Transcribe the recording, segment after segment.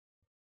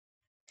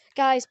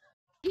Guys,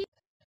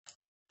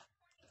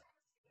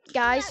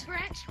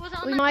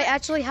 we might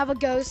actually have a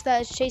ghost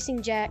that is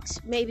chasing Jax.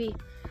 Maybe.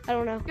 I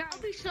don't know.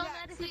 I'll be so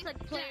mad if he's like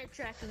player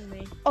tracking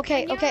me.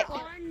 Okay. Okay.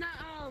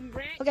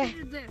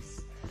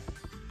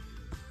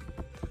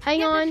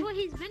 Hang on. That's what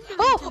he's been doing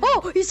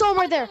Oh, he saw him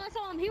right there. I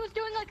saw him. He was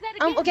doing like that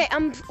again. Okay,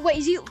 wait,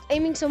 is he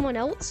aiming someone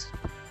else?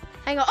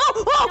 Hang on.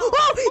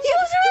 Oh, he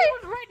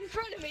was right in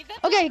front of me.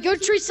 okay, go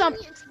tree stump.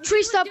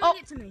 Tree stump.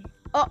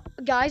 Oh,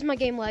 guys, my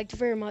game lagged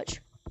very much.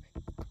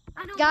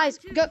 Guys,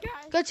 go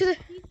to the.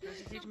 Does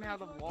it teach me how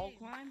to wall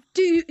climb?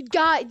 Dude,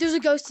 guy, there's a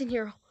ghost in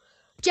here.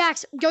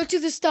 Jax, go to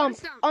the stump.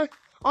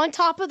 On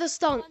top of the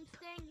stump. I'm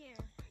staying here.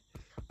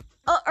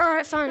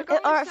 Alright, fine.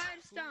 Alright.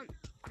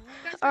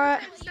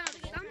 Alright.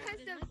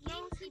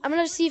 I'm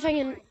gonna see if I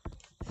can.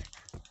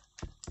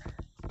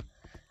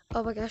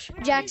 Oh my gosh,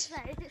 Jax. Is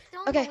it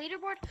still Okay. on the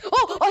leaderboard?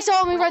 Oh, I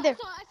saw him right there.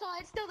 I saw it.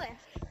 It's still there.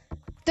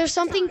 There's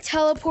something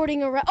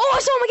teleporting around. Oh, I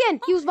saw him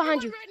again. He was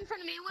behind you. Right in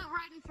front of me. It went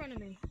right in front of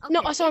me.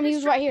 No, I saw him. He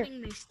was right here.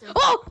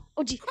 Oh,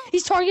 gee.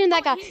 He's targeting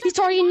that guy. He's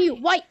targeting you.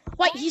 White.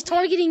 He's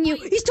targeting you.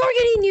 He's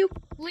targeting you.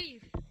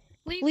 Leave.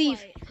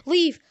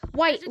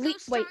 White.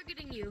 Wait.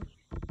 Targeting you.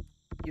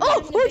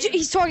 Gee,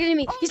 he's targeting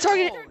me. He's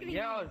targeting.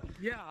 Yeah,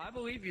 I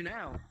believe you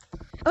now.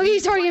 Okay,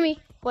 he's targeting me.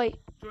 Wait.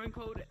 Join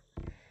code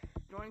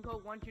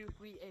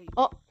 1238.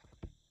 Oh,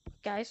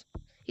 guys,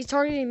 he's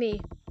targeting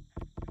me.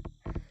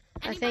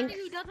 I think. Anybody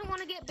who doesn't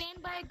want to get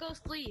banned by a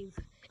ghost, leave.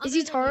 Is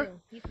he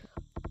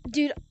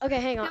Dude, okay,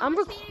 hang on.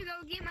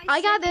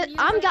 I got this.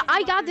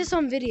 I got this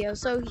on video.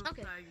 So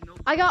Okay.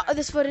 I got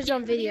this footage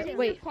on video.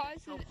 Wait,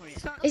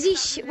 is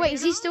he? Wait,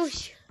 is he still?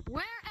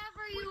 Wherever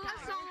you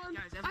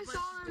I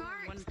saw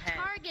him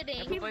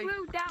targeting me because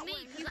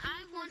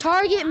I want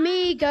Target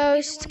me,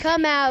 ghost.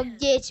 Come out,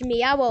 get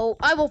me. I will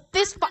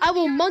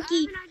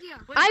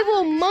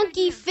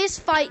monkey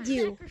fist fight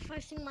you.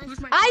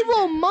 I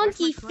will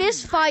monkey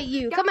fist fight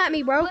you. Come at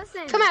me, bro.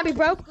 Come at me,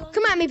 bro.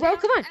 Come at me, bro.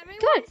 Come on.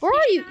 Where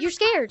are you? You're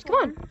scared. Come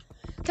on.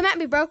 Come at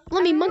me, bro.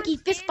 Let me monkey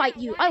fist fight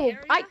you.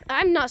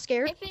 I'm not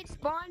scared. If it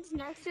spawns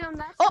next to him,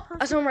 that's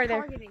I saw him right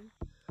there. targeting.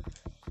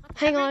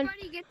 Hang on.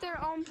 Everybody get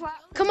their own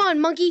platform. Come on,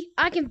 monkey.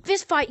 I can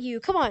fist fight you.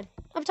 Come on.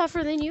 I'm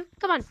tougher than you.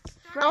 Come on.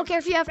 I don't care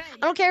if you have.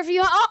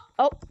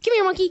 Oh, come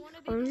here, monkey.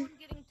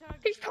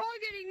 He's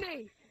targeting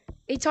me.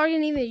 He's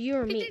targeting either you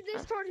or He me. did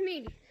this towards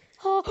me.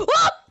 Oh,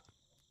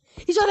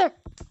 he's right there.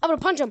 I'm gonna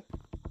punch him.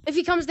 If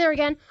he comes there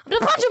again, I'm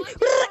gonna punch him.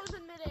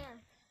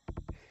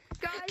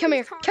 Guys, Come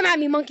here. he's Come at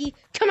me, monkey.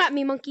 Come at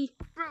me, monkey.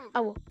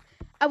 Bro,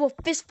 I will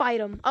fist fight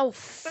him. I will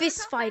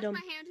fist fight him. my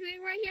hand's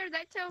moving right here.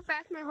 That's how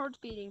fast my heart's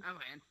beating. I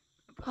ran.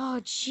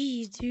 Oh,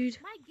 jeez, dude.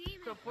 My game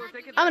So for a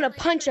second, I'm gonna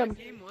punch him. my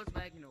game was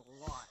lagging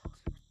a lot.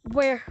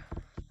 Where?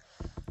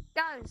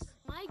 Guys,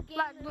 My game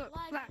Black, is look,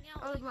 lagging black,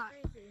 out oh, like black.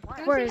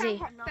 crazy. Where is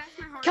he?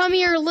 Come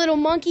here, little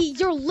monkey.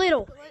 You're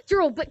little.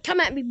 But come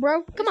at me,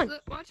 bro. Come on.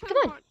 Come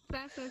on.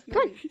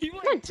 Come on. You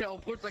want to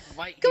teleport like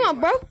white. Come on,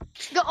 bro.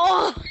 Go.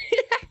 Oh.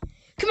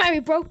 Come at me,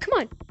 bro. Come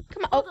on.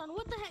 Come on. Hold Oh. on,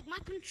 what the heck?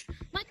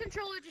 My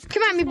controller just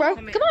Come at me, bro.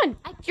 Come on.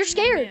 You're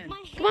scared.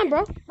 Come on,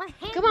 bro.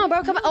 Come on,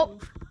 bro. Come on. Oh.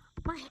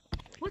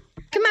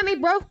 Come at me,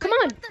 bro. Come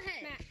on. What the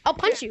heck? I'll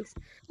punch you.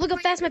 Look how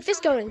fast my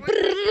fist going.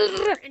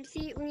 And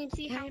see, we can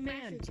see how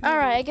fast it's All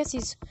right. I guess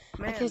he's.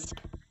 Man, I guess.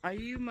 are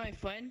you my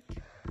friend?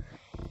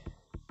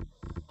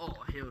 Oh,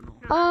 hell no.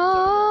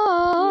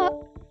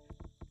 Oh.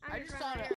 I just thought